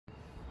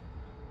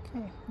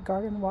Okay,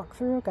 garden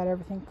walkthrough, got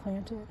everything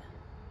planted.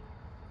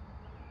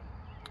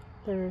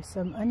 There's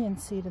some onion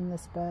seed in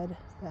this bed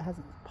that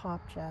hasn't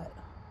popped yet,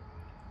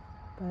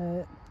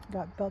 but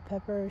got bell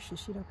peppers,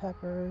 shishito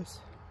peppers,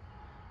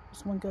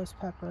 there's one ghost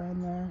pepper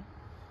in there.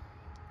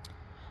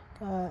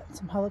 Got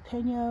some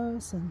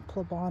jalapenos and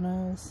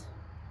poblanoes.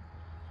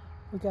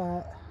 We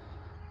got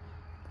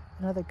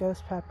another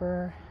ghost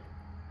pepper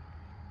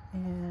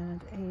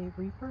and a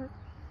reaper.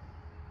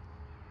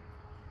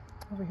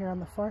 Over here on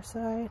the far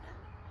side,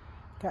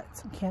 got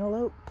some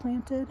cantaloupe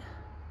planted.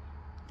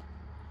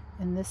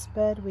 In this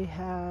bed we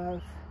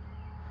have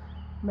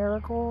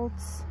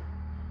marigolds,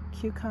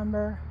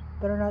 cucumber,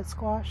 butternut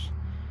squash,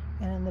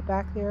 and in the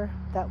back there,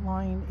 that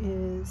line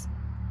is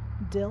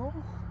dill.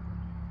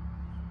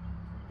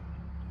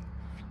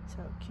 So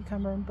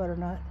cucumber and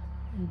butternut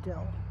and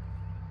dill.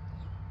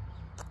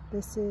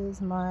 This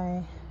is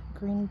my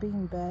green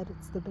bean bed.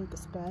 It's the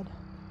biggest bed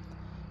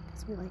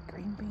because we like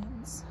green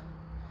beans.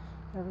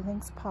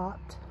 Everything's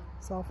popped.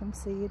 It's all from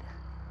seed.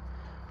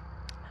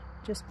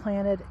 Just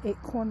planted 8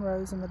 corn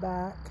rows in the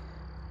back.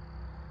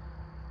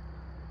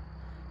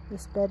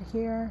 This bed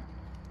here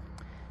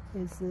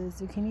is the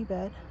zucchini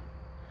bed.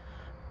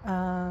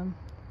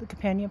 The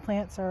companion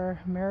plants are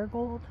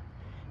marigold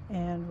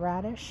and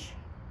radish,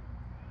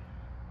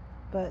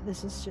 but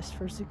this is just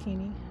for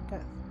zucchini.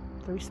 Got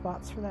 3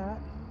 spots for that.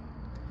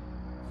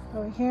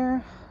 Over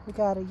here we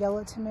got a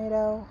yellow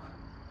tomato,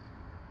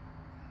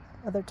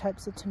 other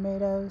types of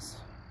tomatoes,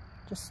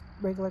 just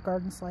regular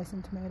garden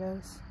slicing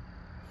tomatoes.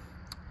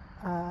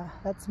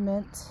 That's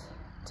mint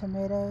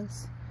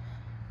tomatoes,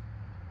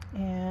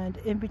 and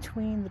in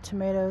between the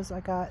tomatoes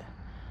I got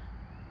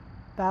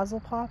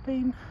basil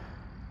popping.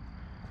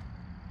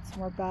 Some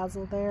more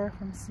basil there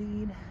from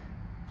seed,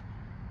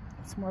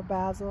 some more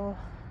basil,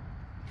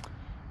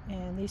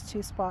 and these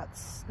 2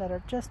 spots that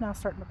are just now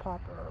starting to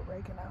pop are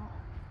oregano.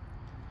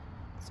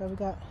 So we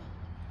got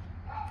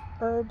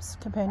herbs,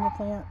 companion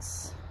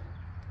plants,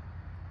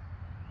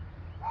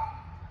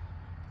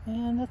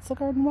 and that's the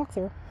garden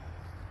walkthrough.